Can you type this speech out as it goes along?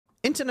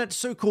Internet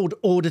so-called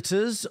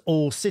auditors,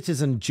 or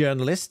citizen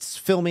journalists,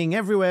 filming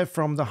everywhere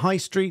from the high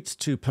streets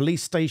to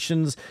police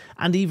stations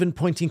and even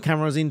pointing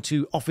cameras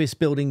into office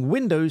building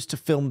windows to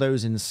film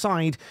those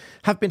inside,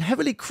 have been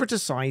heavily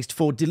criticised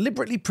for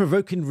deliberately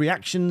provoking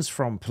reactions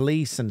from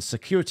police and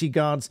security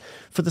guards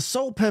for the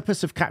sole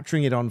purpose of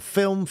capturing it on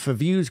film for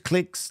views,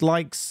 clicks,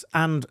 likes,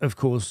 and, of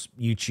course,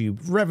 YouTube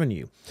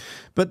revenue.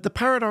 But the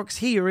paradox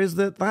here is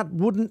that that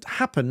wouldn't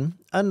happen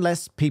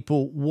unless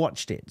people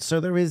watched it.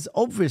 So there is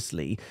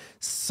obviously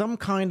some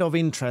kind of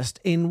interest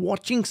in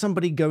watching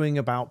somebody going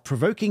about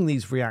provoking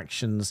these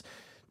reactions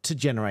to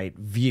generate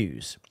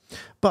views.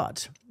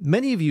 But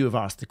many of you have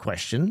asked the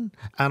question,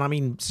 and I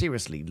mean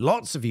seriously,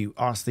 lots of you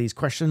ask these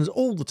questions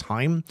all the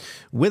time,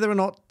 whether or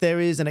not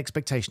there is an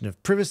expectation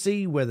of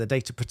privacy, whether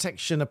data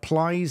protection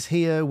applies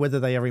here,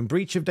 whether they are in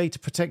breach of data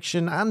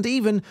protection, and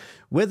even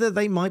whether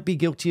they might be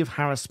guilty of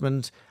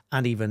harassment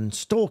and even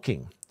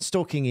stalking.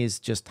 Stalking is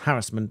just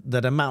harassment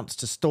that amounts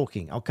to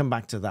stalking. I'll come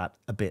back to that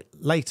a bit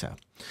later.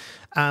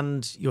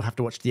 And you'll have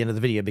to watch the end of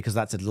the video because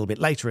that's a little bit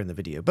later in the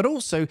video. But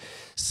also,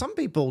 some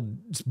people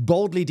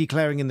boldly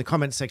declaring in the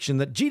comments section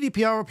that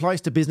GDPR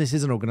applies to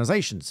businesses and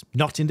organizations,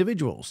 not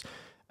individuals.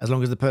 As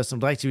long as the personal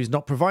data is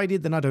not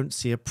provided, then I don't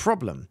see a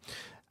problem.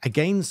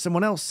 Again,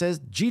 someone else says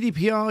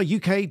GDPR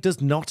UK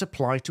does not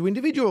apply to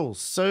individuals.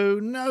 So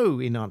no,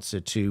 in answer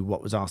to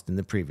what was asked in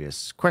the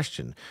previous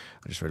question.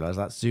 I just realized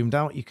that's zoomed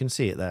out. You can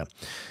see it there.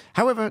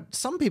 However,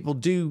 some people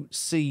do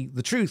see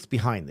the truth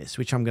behind this,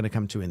 which I'm going to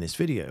come to in this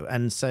video,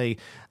 and say,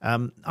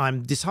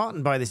 I'm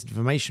disheartened by this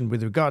information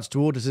with regards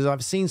to auditors.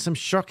 I've seen some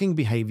shocking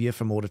behavior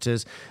from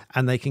auditors,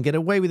 and they can get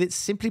away with it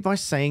simply by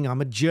saying I'm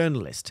a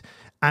journalist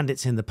and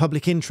it's in the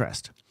public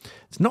interest.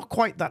 It's not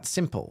quite that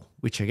simple,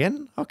 which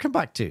again, I'll come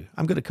back to.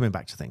 I'm good at coming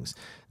back to things,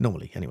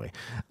 normally anyway.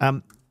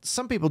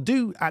 Some people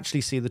do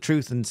actually see the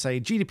truth and say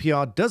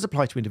GDPR does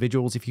apply to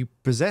individuals. If you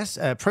possess,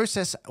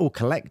 process or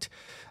collect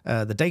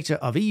the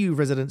data of EU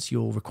residents,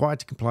 you're required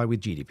to comply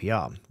with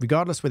GDPR,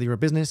 regardless whether you're a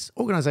business,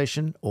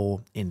 organization,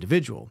 or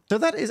individual. So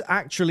that is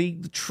actually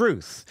the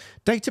truth.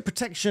 Data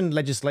protection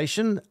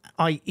legislation,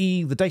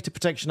 i.e. the Data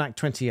Protection Act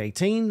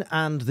 2018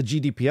 and the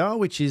GDPR,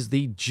 which is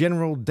the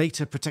General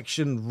Data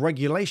Protection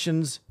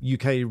Regulations,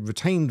 UK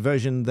retained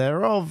version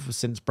thereof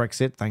since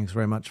Brexit, thanks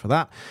very much for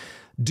that,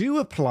 do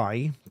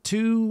apply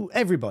to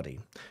everybody,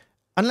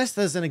 unless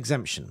there's an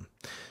exemption.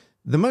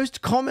 The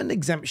most common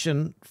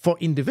exemption for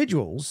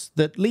individuals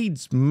that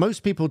leads most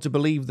people to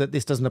believe that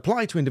this doesn't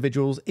apply to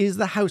individuals is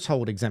the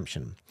household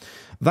exemption.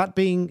 That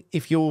being,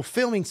 if you're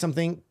filming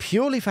something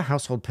purely for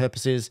household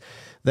purposes,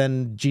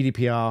 then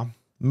GDPR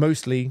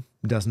mostly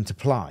doesn't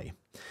apply.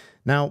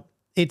 Now,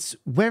 it's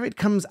where it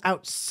comes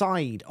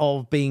outside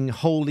of being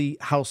wholly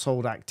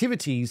household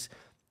activities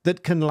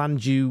that can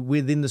land you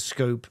within the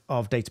scope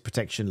of data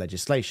protection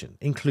legislation,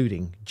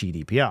 including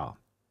GDPR,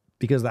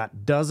 because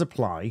that does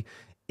apply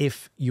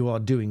if you are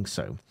doing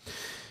so.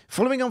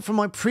 Following on from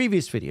my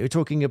previous video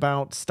talking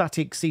about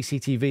static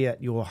CCTV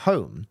at your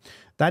home,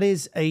 that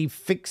is a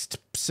fixed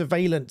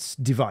surveillance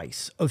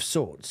device of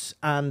sorts,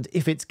 and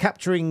if it's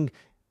capturing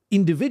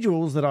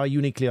individuals that are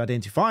uniquely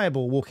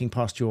identifiable walking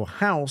past your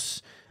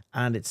house,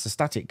 and it's a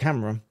static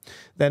camera,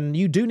 then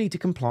you do need to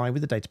comply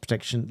with the data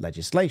protection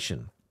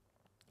legislation.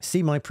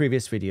 See my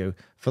previous video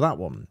for that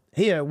one.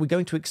 Here, we're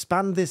going to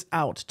expand this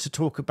out to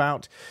talk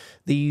about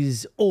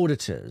these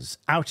auditors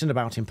out and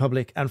about in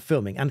public and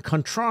filming, and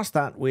contrast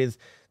that with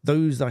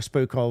those I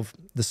spoke of,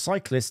 the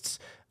cyclists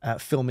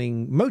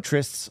filming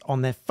motorists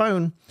on their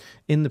phone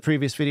in the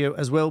previous video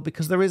as well,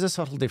 because there is a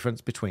subtle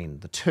difference between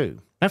the two.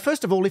 Now,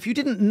 first of all, if you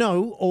didn't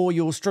know, or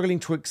you're struggling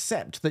to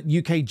accept that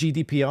UK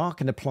GDPR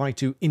can apply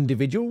to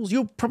individuals,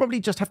 you'll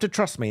probably just have to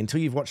trust me until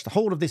you've watched the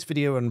whole of this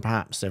video and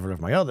perhaps several of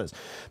my others.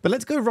 But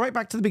let's go right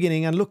back to the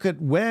beginning and look at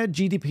where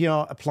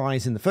GDPR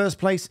applies in the first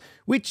place,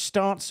 which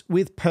starts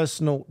with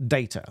personal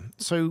data.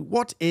 So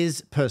what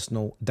is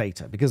personal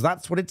data? Because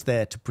that's what it's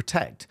there to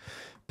protect.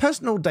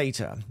 Personal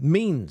data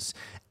means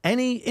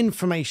any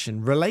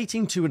information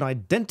relating to an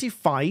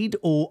identified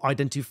or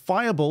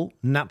identifiable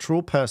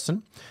natural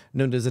person,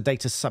 known as a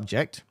data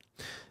subject.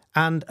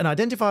 And an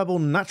identifiable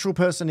natural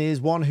person is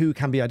one who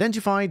can be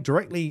identified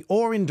directly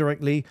or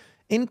indirectly,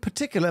 in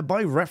particular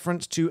by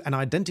reference to an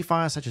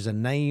identifier such as a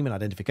name, an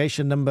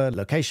identification number,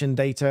 location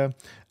data,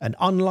 an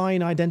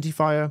online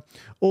identifier,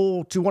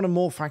 or to one or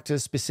more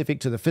factors specific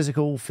to the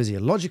physical,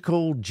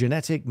 physiological,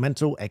 genetic,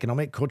 mental,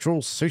 economic,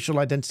 cultural, social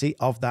identity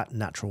of that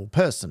natural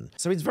person.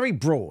 So it's very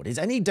broad. It's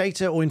any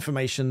data or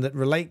information that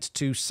relates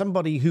to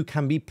somebody who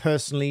can be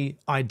personally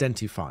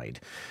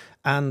identified.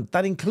 And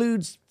that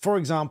includes, for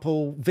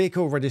example,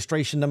 vehicle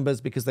registration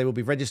numbers because they will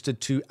be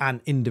registered to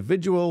an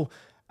individual,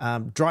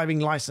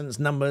 driving license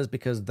numbers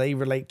because they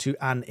relate to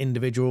an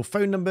individual,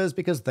 phone numbers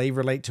because they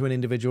relate to an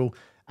individual,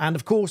 and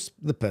of course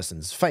the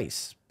person's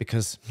face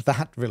because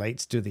that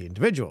relates to the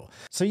individual.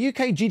 So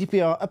UK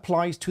GDPR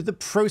applies to the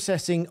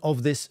processing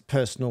of this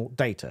personal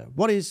data.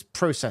 What is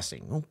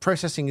processing? Well,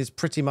 processing is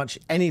pretty much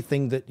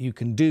anything that you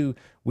can do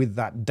with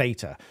that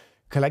data.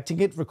 collecting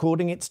it,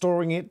 recording it,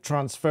 storing it,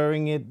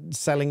 transferring it,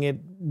 selling it,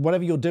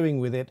 whatever you're doing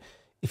with it,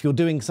 if you're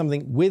doing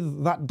something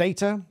with that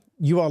data,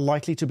 you are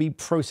likely to be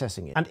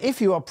processing it. And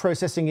if you are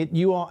processing it,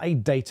 you are a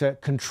data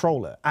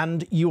controller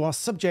and you are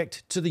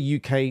subject to the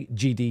UK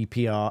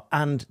GDPR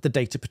and the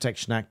Data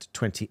Protection Act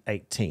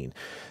 2018.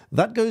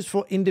 That goes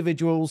for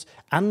individuals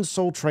and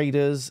sole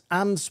traders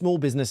and small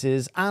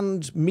businesses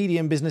and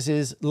medium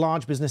businesses,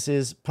 large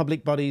businesses,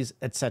 public bodies,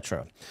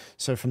 etc.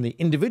 So from the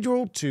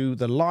individual to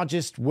the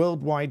largest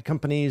worldwide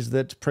companies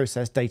that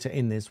process data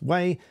in this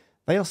way,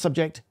 they are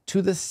subject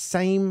to the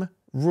same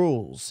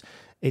rules.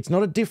 It's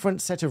not a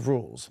different set of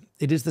rules.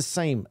 It is the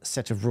same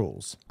set of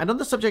rules. And on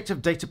the subject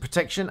of data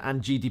protection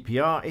and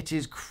GDPR, it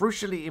is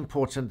crucially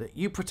important that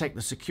you protect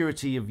the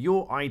security of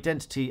your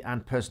identity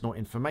and personal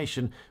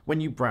information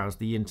when you browse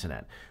the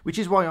internet, which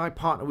is why I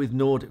partner with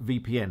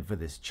NordVPN for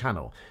this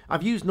channel.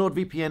 I've used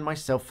NordVPN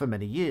myself for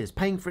many years,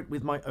 paying for it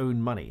with my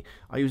own money.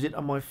 I use it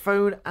on my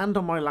phone and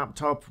on my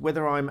laptop,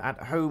 whether I'm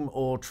at home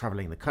or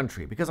traveling the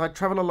country, because I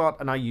travel a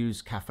lot and I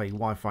use cafe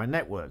Wi-Fi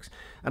networks.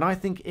 And I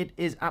think it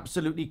is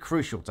absolutely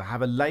crucial to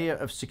have a layer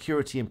of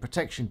security and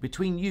protection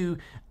between you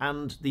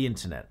and the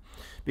internet,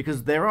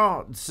 because there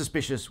are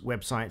suspicious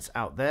websites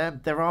out there,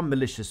 there are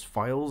malicious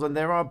files, and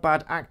there are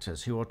bad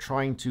actors who are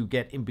trying to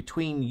get in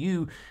between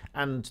you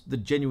and the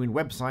genuine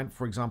website,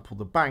 for example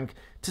the bank,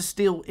 to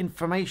steal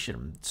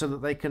information so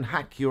that they can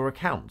hack your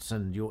accounts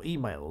and your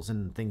emails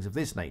and things of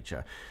this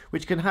nature,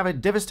 which can have a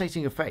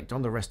devastating effect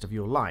on the rest of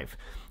your life.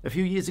 A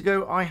few years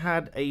ago I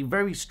had a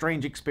very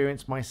strange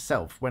experience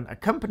myself when a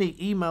company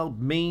emailed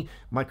me,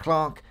 my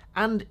clerk,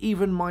 and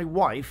even my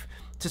wife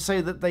to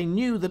say that they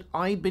knew that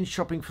I'd been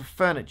shopping for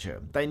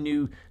furniture. They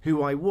knew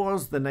who I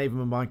was, the name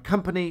of my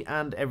company,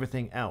 and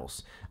everything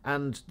else.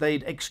 And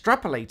they'd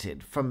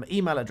extrapolated from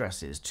email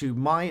addresses to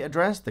my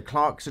address, the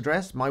clerk's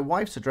address, my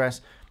wife's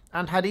address,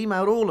 and had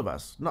emailed all of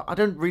us. No, I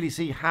don't really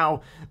see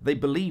how they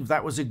believed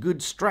that was a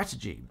good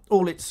strategy.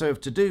 All it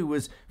served to do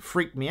was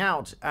freak me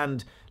out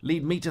and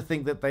lead me to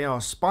think that they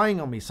are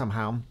spying on me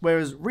somehow,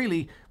 whereas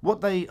really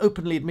what they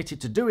openly admitted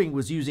to doing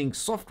was using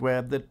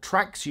software that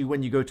tracks you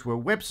when you go to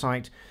a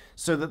website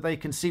so that they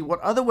can see what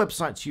other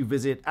websites you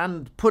visit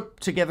and put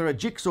together a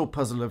jigsaw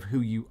puzzle of who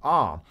you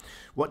are,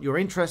 what your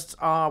interests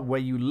are, where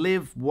you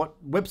live, what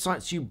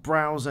websites you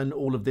browse, and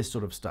all of this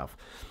sort of stuff.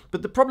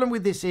 But the problem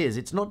with this is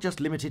it's not just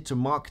limited to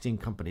marketing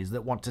companies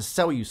that want to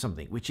sell you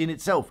something, which in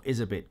itself is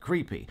a bit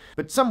creepy.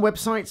 But some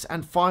websites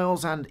and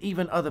files and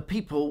even other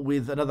people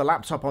with another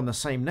laptop on the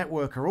same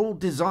network are all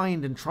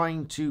designed and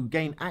trying to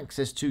gain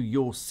access to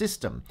your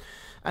system.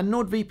 And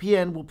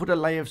NordVPN will put a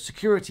layer of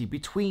security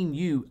between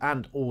you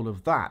and all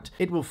of that.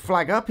 It will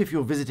flag up if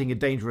you're visiting a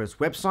dangerous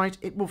website.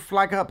 It will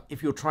flag up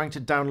if you're trying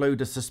to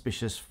download a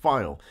suspicious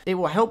file. It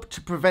will help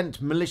to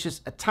prevent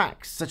malicious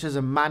attacks, such as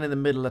a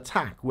man-in-the-middle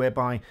attack,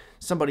 whereby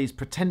somebody's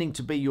pretending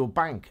to be your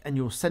bank and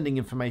you're sending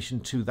information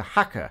to the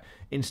hacker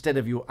instead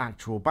of your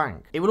actual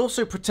bank. It will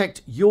also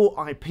protect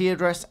your IP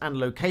address and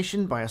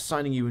location by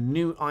assigning you a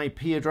new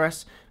IP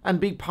address and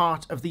be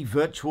part of the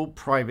virtual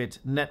private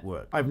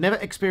network. I've never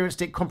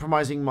experienced it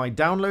compromising my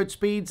download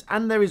speeds,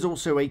 and there is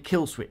also a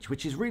kill switch,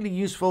 which is really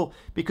useful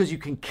because you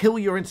can kill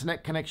your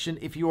internet connection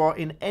if you are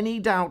in any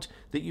doubt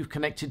that you've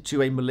connected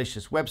to a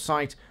malicious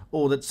website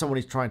or that someone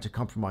is trying to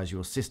compromise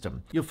your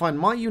system. You'll find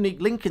my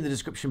unique link in the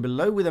description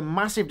below with a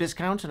massive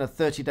discount and a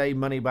 30-day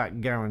money-back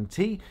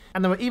guarantee,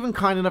 and they were even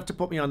kind enough to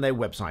put me on their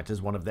website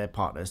as one of their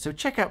partners. So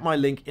check out my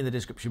link in the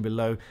description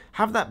below.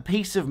 Have that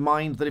peace of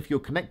mind that if you're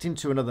connecting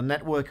to another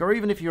network, or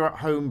even if you're at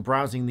home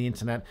browsing the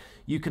internet,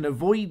 you can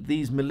avoid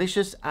these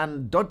malicious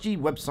and dodgy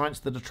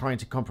websites that are trying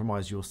to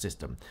compromise your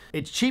system.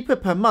 It's cheaper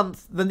per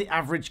month than the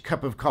average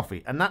cup of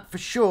coffee, and that for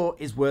sure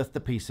is worth the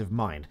peace of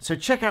mind. So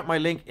check out my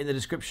link in the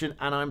description,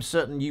 and I'm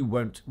certain you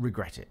won't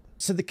regret it.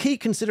 So the key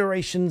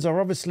considerations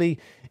are obviously,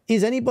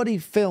 is anybody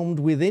filmed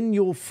within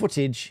your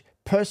footage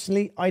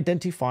personally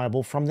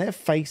identifiable from their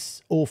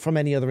face or from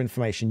any other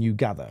information you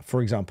gather,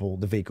 for example,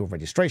 the vehicle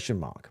registration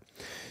mark?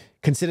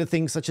 Consider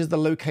things such as the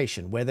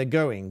location, where they're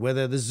going,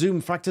 whether the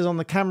zoom factors on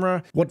the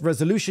camera, what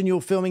resolution you're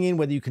filming in,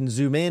 whether you can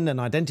zoom in and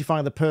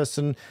identify the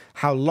person,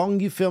 how long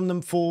you film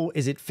them for,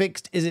 is it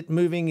fixed, is it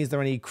moving, is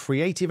there any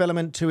creative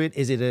element to it,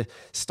 is it a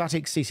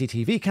static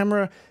CCTV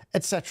camera,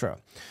 etc.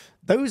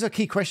 Those are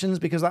key questions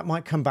because that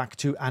might come back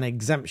to an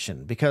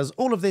exemption, because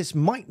all of this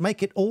might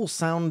make it all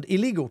sound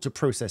illegal to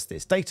process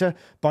this data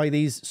by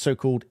these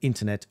so-called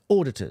internet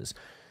auditors.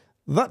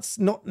 That's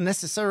not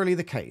necessarily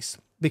the case,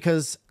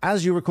 because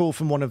as you recall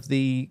from one of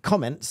the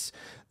comments,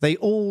 they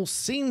all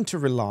seem to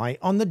rely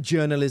on the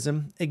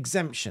journalism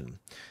exemption.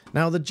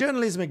 Now, the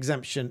journalism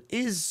exemption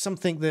is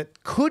something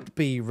that could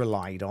be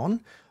relied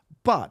on,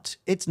 but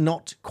it's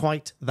not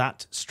quite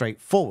that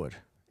straightforward.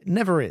 It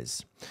never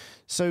is.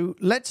 So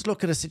let's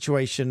look at a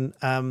situation.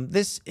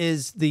 This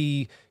is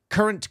the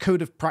current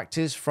code of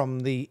practice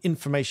from the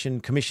Information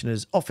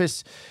Commissioner's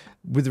Office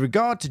with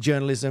regard to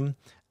journalism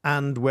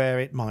and where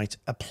it might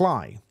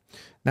apply.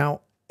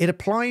 Now, it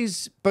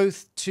applies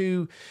both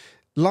to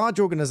large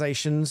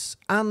organisations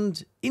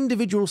and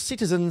individual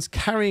citizens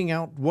carrying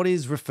out what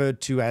is referred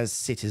to as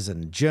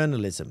citizen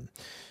journalism.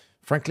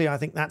 Frankly, I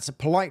think that's a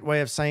polite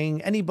way of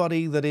saying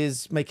anybody that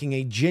is making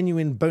a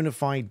genuine bona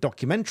fide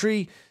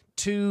documentary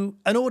to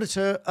an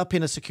auditor up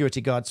in a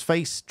security guard's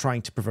face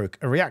trying to provoke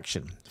a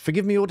reaction.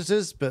 Forgive me,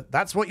 auditors, but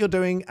that's what you're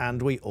doing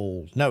and we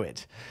all know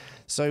it.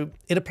 So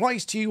it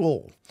applies to you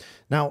all.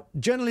 Now,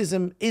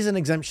 journalism is an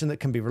exemption that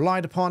can be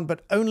relied upon,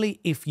 but only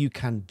if you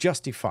can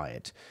justify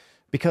it,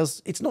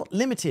 because it's not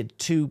limited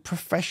to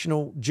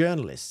professional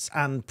journalists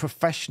and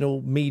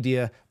professional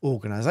media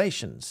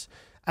organisations.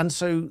 And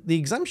so the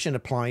exemption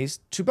applies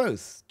to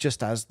both,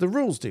 just as the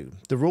rules do.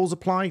 The rules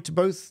apply to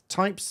both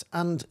types,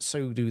 and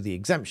so do the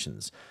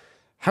exemptions.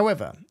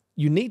 However,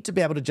 you need to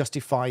be able to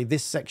justify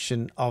this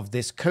section of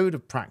this code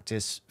of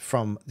practice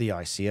from the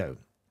ICO.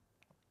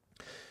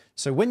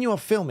 So when you are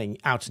filming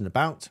out and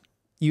about,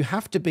 you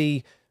have to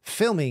be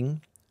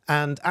filming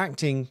and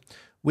acting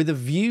with a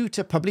view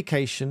to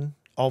publication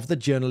of the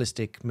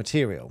journalistic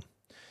material.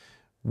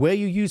 Where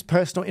you use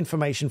personal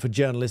information for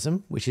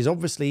journalism, which is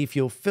obviously if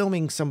you're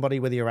filming somebody,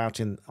 whether you're out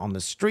on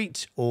the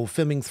street or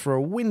filming through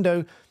a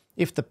window,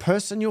 if the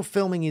person you're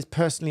filming is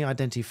personally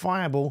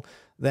identifiable,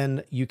 then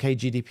UK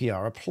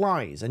GDPR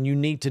applies, and you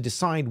need to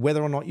decide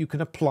whether or not you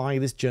can apply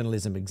this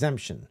journalism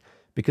exemption.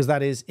 Because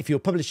that is, if you're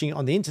publishing it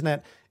on the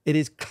internet, it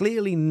is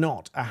clearly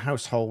not a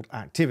household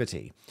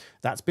activity.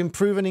 That's been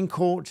proven in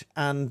court,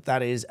 and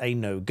that is a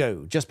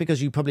no-go. Just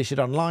because you publish it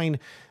online,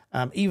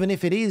 even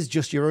if it is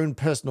just your own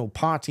personal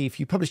party, if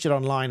you publish it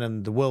online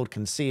and the world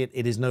can see it,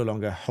 it is no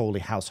longer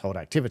wholly household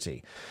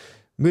activity.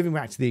 Moving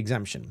back to the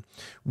exemption.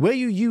 Where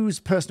you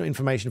use personal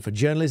information for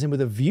journalism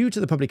with a view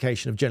to the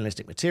publication of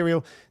journalistic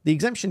material, the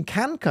exemption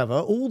can cover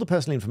all the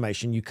personal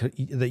information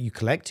that you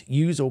collect,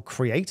 use or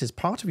create as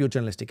part of your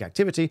journalistic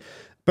activity,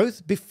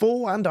 both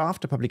before and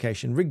after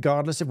publication,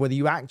 regardless of whether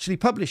you actually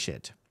publish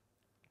it.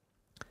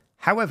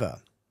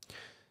 However,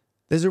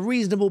 there's a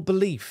reasonable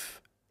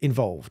belief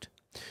involved,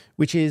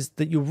 which is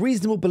that your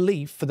reasonable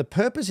belief for the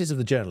purposes of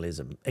the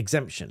journalism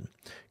exemption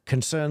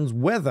concerns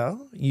whether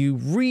you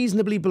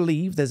reasonably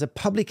believe there's a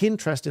public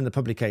interest in the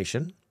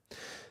publication.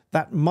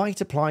 That might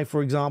apply,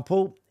 for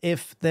example,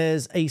 if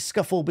there's a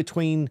scuffle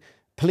between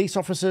police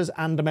officers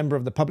and a member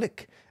of the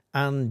public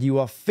and you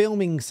are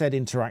filming said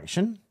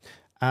interaction.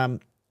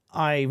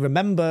 I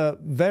remember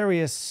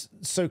various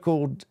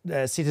so-called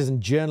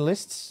citizen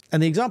journalists,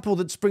 and the example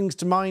that springs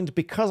to mind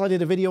because I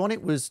did a video on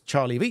it was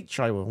Charlie Veach.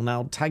 I will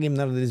now tag him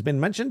now that he's been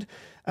mentioned.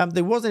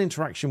 There was an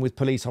interaction with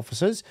police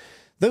officers.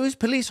 Those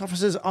police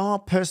officers are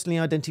personally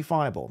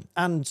identifiable,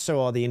 and so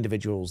are the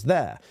individuals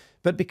there.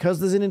 But because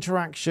there's an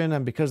interaction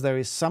and because there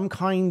is some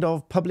kind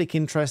of public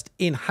interest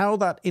in how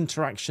that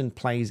interaction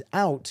plays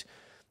out,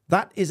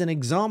 that is an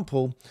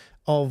example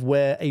of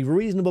where a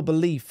reasonable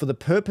belief for the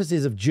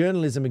purposes of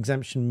journalism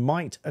exemption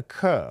might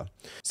occur.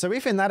 So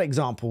if in that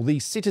example the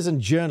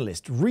citizen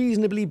journalist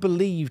reasonably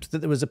believed that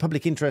there was a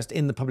public interest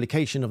in the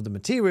publication of the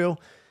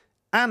material,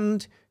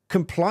 and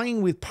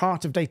complying with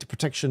part of data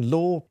protection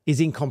law is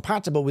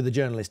incompatible with the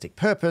journalistic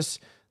purpose,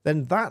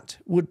 then that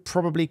would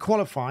probably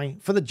qualify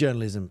for the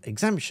journalism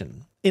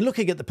exemption. In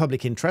looking at the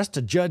public interest,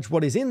 to judge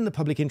what is in the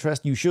public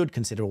interest, you should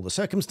consider all the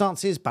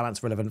circumstances,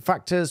 balance relevant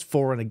factors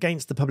for and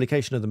against the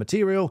publication of the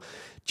material,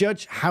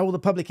 judge how the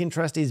public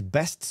interest is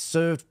best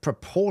served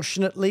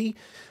proportionately.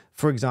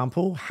 For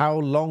example, how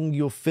long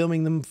you're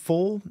filming them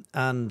for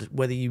and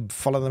whether you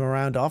follow them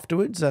around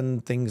afterwards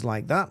and things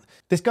like that.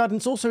 This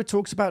guidance also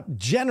talks about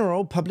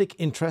general public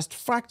interest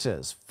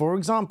factors. For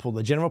example,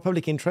 the general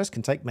public interest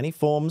can take many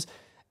forms.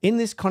 In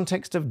this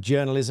context of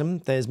journalism,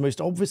 there's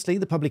most obviously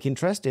the public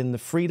interest in the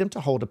freedom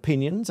to hold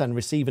opinions and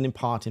receive and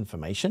impart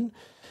information.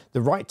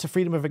 The right to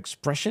freedom of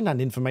expression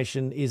and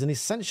information is an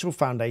essential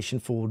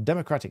foundation for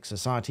democratic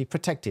society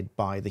protected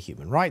by the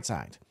Human Rights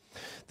Act.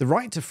 The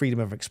right to freedom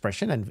of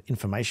expression and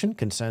information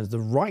concerns the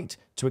right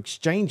to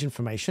exchange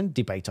information,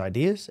 debate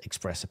ideas,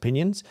 express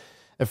opinions.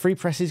 A free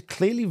press is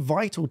clearly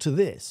vital to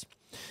this.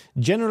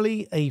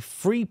 Generally, a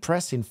free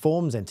press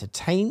informs,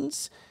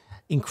 entertains,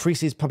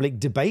 increases public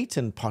debate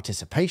and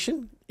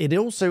participation. It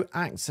also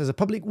acts as a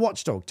public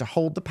watchdog to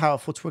hold the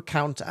powerful to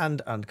account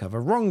and uncover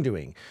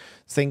wrongdoing.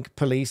 Think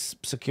police,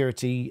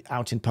 security,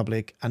 out in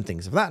public, and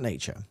things of that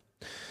nature.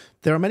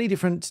 There are many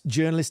different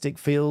journalistic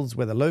fields,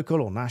 whether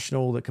local or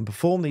national, that can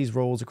perform these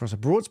roles across a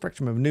broad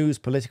spectrum of news,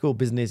 political,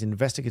 business,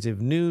 investigative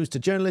news to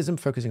journalism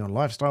focusing on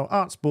lifestyle,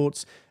 art,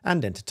 sports,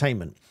 and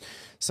entertainment,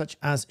 such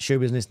as show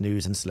business,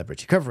 news, and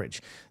celebrity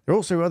coverage. There are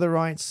also other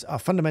rights are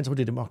fundamental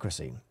to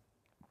democracy.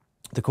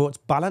 The courts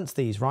balance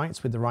these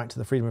rights with the right to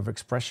the freedom of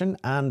expression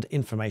and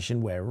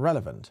information where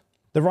relevant.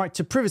 The right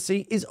to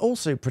privacy is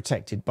also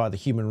protected by the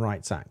Human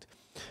Rights Act.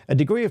 A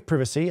degree of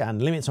privacy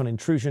and limits on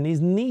intrusion is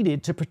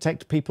needed to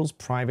protect people's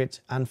private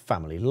and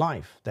family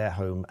life, their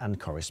home and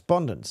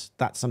correspondence.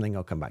 That's something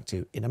I'll come back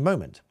to in a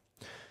moment.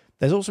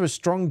 There's also a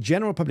strong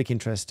general public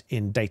interest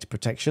in data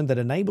protection that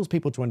enables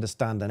people to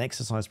understand and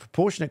exercise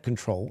proportionate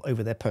control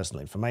over their personal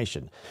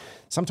information.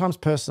 Sometimes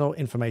personal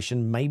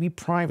information may be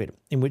private,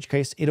 in which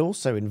case it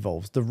also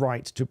involves the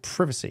right to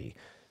privacy.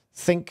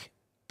 Think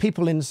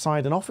people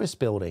inside an office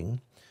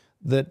building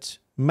that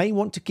may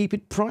want to keep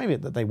it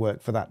private that they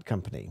work for that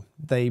company.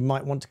 They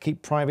might want to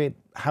keep private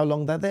how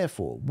long they're there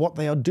for, what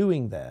they are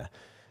doing there,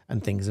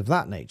 and things of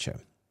that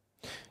nature.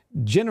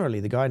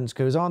 Generally, the guidance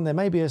goes on, there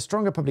may be a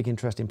stronger public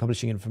interest in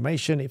publishing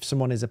information if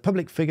someone is a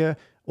public figure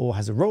or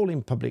has a role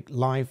in public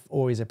life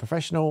or is a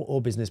professional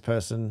or business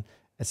person,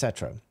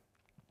 etc.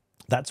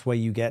 That's where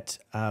you get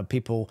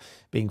people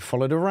being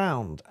followed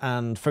around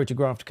and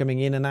photographed coming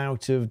in and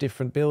out of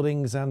different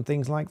buildings and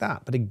things like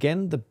that. But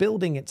again, the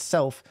building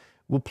itself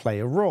will play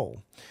a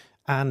role.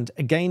 And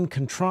again,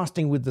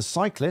 contrasting with the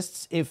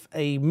cyclists, if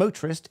a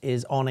motorist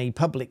is on a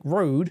public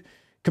road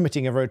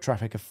committing a road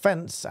traffic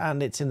offence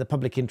and it's in the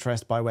public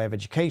interest by way of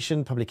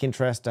education, public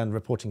interest and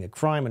reporting a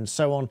crime and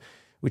so on,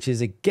 which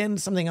is again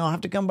something I'll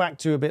have to come back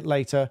to a bit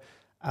later,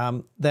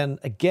 then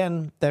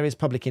again, there is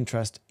public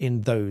interest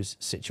in those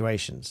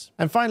situations.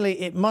 And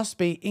finally, it must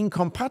be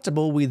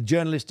incompatible with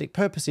journalistic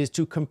purposes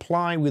to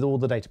comply with all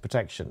the data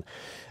protection.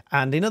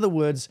 And in other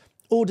words,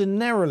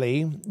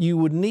 ordinarily, you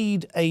would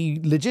need a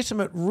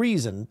legitimate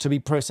reason to be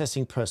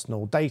processing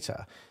personal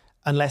data,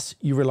 unless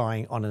you're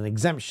relying on an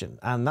exemption.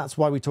 And that's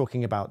why we're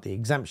talking about the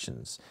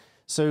exemptions.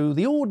 So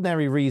the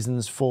ordinary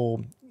reasons for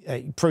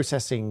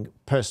processing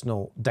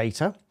personal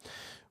data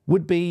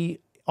would be,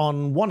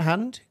 on one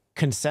hand,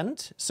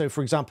 consent. So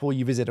for example,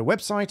 you visit a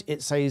website,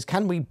 it says,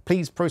 can we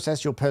please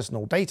process your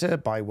personal data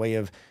by way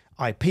of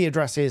IP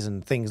addresses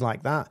and things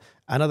like that.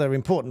 Another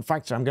important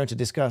factor I'm going to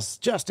discuss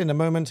just in a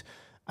moment.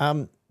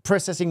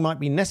 Processing might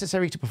be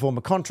necessary to perform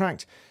a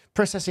contract.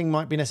 Processing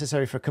might be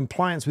necessary for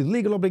compliance with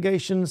legal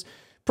obligations.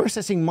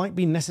 Processing might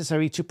be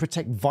necessary to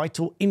protect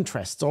vital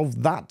interests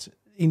of that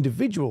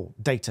individual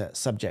data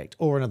subject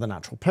or another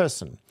natural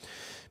person.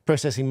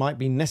 Processing might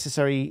be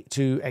necessary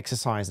to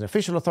exercise an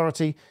official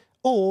authority,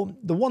 or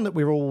the one that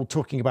we're all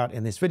talking about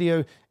in this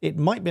video, it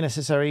might be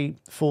necessary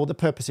for the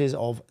purposes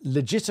of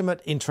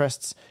legitimate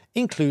interests,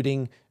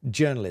 including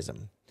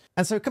journalism.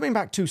 And so coming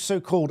back to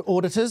so-called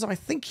auditors, I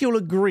think you'll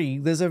agree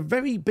there's a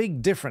very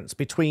big difference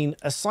between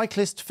a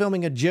cyclist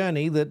filming a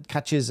journey that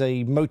catches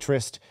a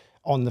motorist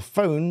on the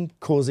phone,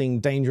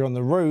 causing danger on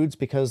the roads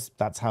because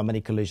that's how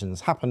many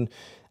collisions happen,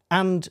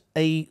 and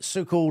a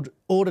so-called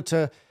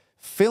auditor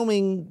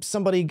filming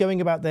somebody going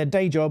about their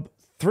day job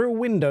through a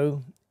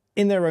window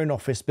in their own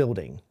office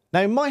building.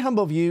 Now, in my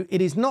humble view,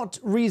 it is not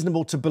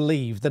reasonable to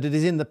believe that it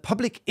is in the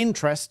public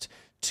interest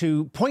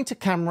to point a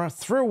camera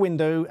through a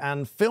window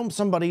and film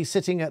somebody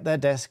sitting at their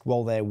desk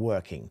while they're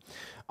working.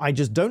 I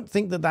just don't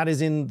think that that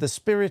is in the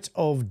spirit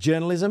of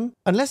journalism,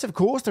 unless of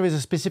course there is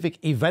a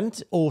specific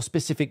event or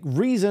specific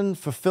reason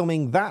for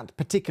filming that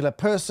particular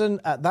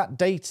person at that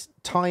date,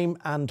 time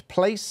and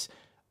place.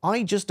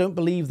 I just don't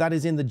believe that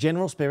is in the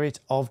general spirit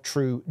of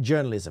true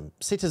journalism,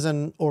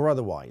 citizen or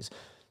otherwise.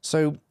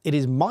 So it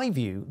is my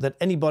view that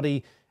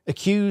anybody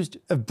accused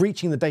of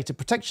breaching the data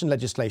protection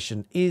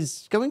legislation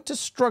is going to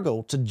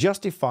struggle to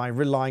justify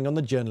relying on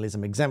the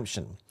journalism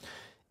exemption.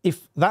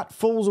 If that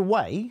falls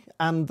away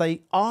and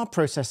they are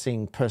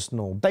processing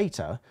personal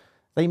data,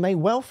 they may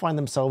well find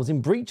themselves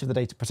in breach of the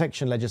data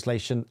protection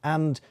legislation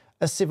and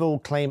a civil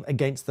claim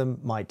against them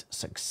might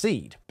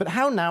succeed. But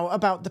how now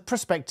about the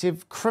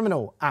prospective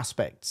criminal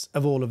aspects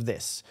of all of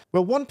this?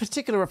 Well, one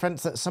particular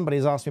offence that somebody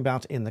has asked me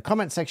about in the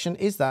comment section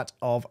is that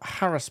of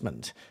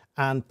harassment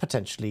and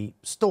potentially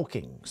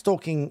stalking.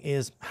 Stalking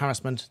is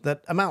harassment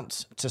that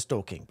amounts to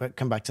stalking, but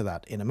come back to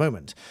that in a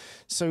moment.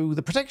 So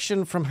the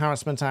Protection from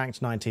Harassment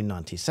Act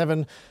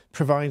 1997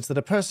 provides that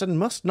a person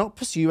must not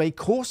pursue a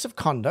course of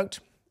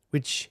conduct,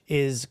 which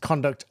is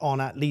conduct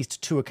on at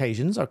least 2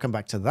 occasions, I'll come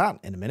back to that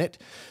in a minute,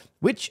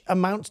 which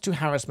amounts to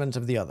harassment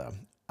of the other,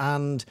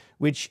 and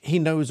which he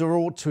knows or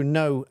ought to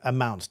know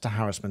amounts to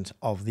harassment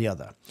of the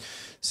other.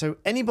 So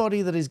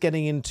anybody that is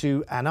getting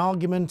into an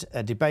argument,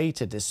 a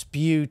debate, a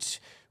dispute,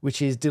 which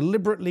is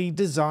deliberately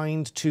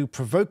designed to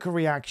provoke a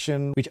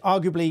reaction, which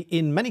arguably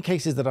in many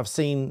cases that I've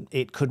seen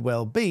it could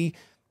well be,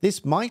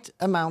 this might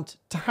amount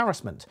to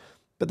harassment.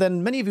 But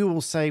then many of you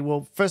will say,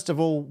 well, first of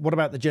all, what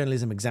about the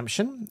journalism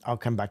exemption? I'll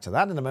come back to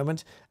that in a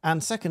moment.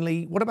 And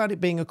secondly, what about it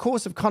being a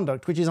course of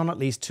conduct which is on at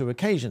least 2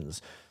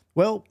 occasions?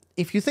 Well,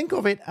 if you think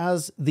of it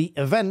as the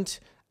event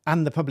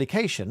and the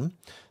publication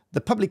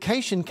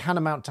can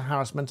amount to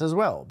harassment as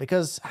well,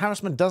 because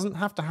harassment doesn't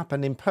have to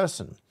happen in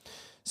person.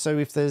 So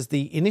if there's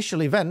the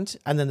initial event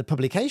and then the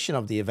publication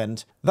of the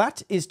event,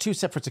 that is 2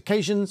 separate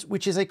occasions,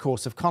 which is a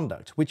course of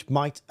conduct, which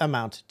might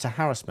amount to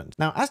harassment.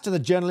 Now, as to the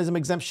journalism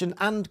exemption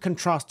and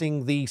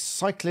contrasting the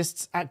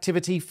cyclists'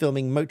 activity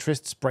filming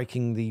motorists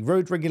breaking the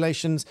road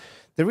regulations,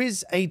 there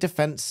is a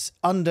defence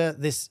under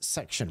this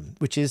section,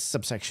 which is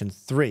subsection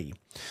 3,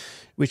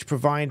 which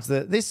provides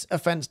that this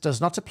offence does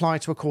not apply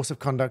to a course of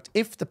conduct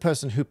if the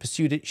person who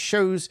pursued it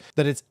shows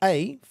that it's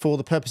A, for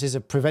the purposes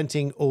of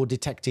preventing or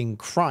detecting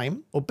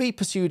crime, or B,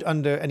 pursued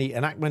under any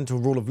enactment or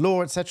rule of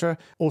law, etc.,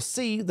 or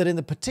C, that in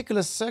the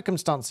particular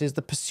circumstances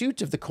the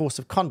pursuit of the course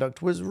of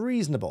conduct was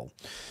reasonable.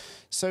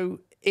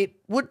 So it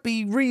would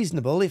be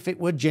reasonable if it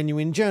were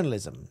genuine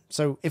journalism.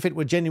 So if it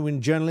were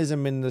genuine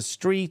journalism in the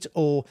street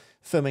or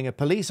filming a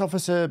police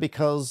officer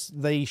because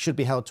they should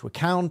be held to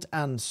account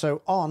and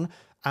so on,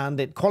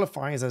 and it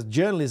qualifies as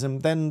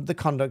journalism, then the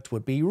conduct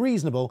would be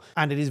reasonable,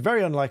 and it is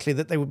very unlikely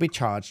that they would be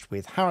charged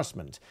with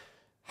harassment.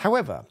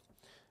 However,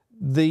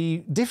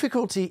 the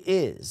difficulty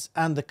is,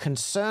 and the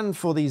concern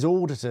for these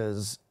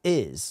auditors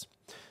is,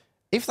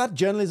 if that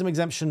journalism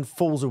exemption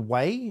falls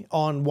away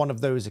on one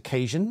of those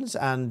occasions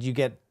and you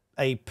get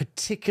a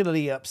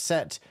particularly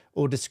upset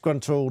or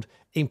disgruntled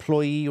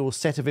employee or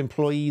set of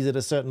employees at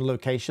a certain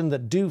location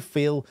that do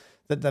feel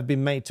that they've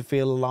been made to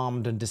feel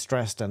alarmed and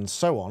distressed and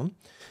so on,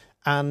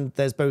 and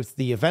there's both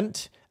the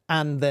event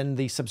and then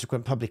the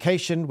subsequent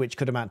publication, which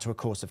could amount to a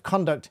course of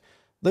conduct,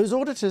 those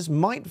auditors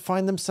might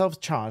find themselves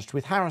charged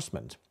with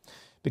harassment.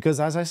 Because,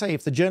 as I say,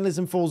 if the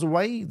journalism falls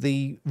away,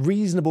 the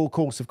reasonable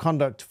course of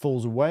conduct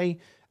falls away,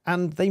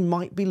 and they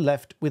might be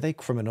left with a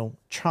criminal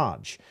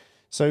charge.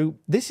 So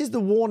this is the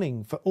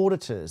warning for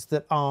auditors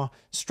that are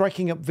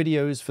striking up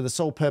videos for the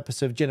sole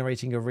purpose of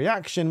generating a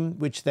reaction,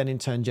 which then in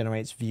turn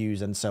generates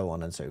views and so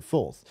on and so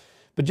forth.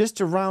 But just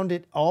to round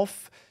it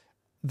off,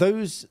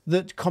 those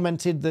that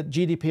commented that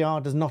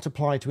GDPR does not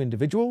apply to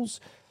individuals,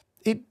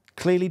 it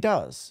clearly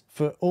does,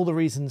 for all the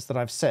reasons that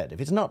I've said. If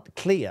it's not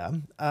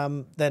clear,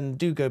 then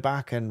do go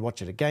back and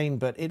watch it again,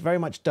 but it very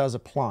much does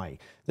apply.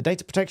 The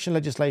data protection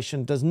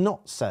legislation does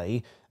not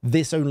say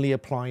this only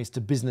applies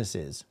to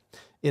businesses.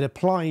 It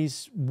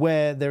applies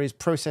where there is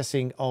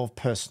processing of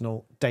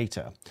personal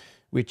data,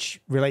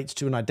 which relates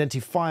to an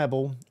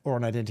identifiable or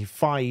an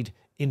identified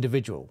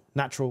individual,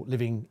 natural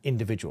living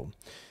individual.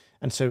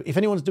 And so if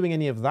anyone's doing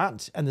any of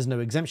that and there's no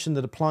exemption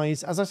that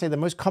applies, as I say, the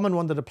most common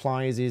one that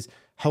applies is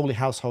wholly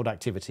household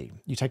activity.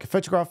 You take a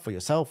photograph for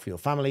yourself, for your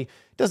family.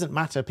 It doesn't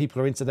matter,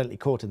 people are incidentally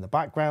caught in the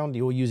background,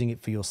 you're using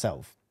it for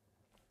yourself.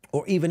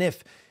 Or even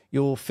if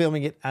you're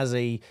filming it as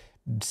a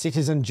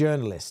citizen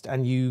journalist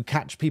and you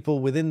catch people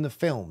within the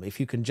film, if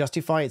you can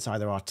justify it's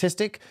either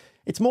artistic,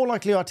 it's more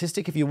likely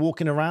artistic if you're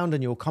walking around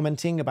and you're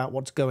commenting about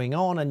what's going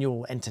on and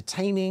you're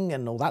entertaining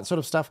and all that sort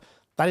of stuff.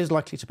 That is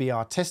likely to be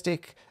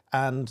artistic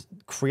and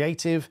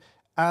creative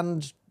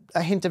and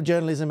a hint of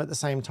journalism at the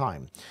same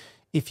time.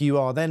 If you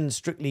are then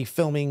strictly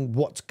filming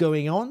what's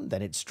going on,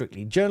 then it's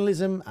strictly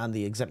journalism and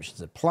the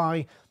exemptions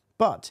apply.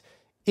 But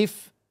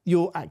if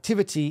your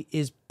activity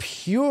is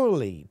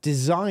purely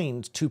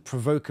designed to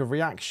provoke a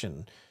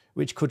reaction,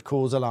 which could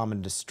cause alarm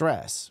and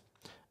distress,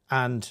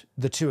 and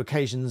the two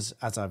occasions,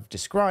 as I've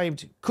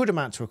described, could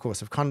amount to a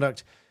course of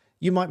conduct,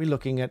 you might be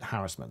looking at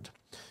harassment.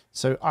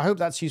 So I hope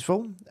that's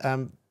useful.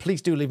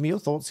 Please do leave me your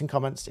thoughts and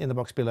comments in the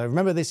box below.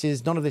 Remember,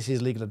 none of this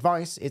is legal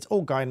advice. It's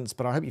all guidance,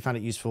 but I hope you found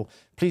it useful.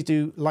 Please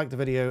do like the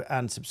video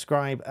and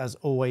subscribe. As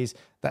always,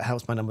 that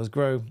helps my numbers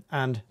grow.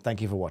 And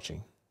thank you for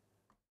watching.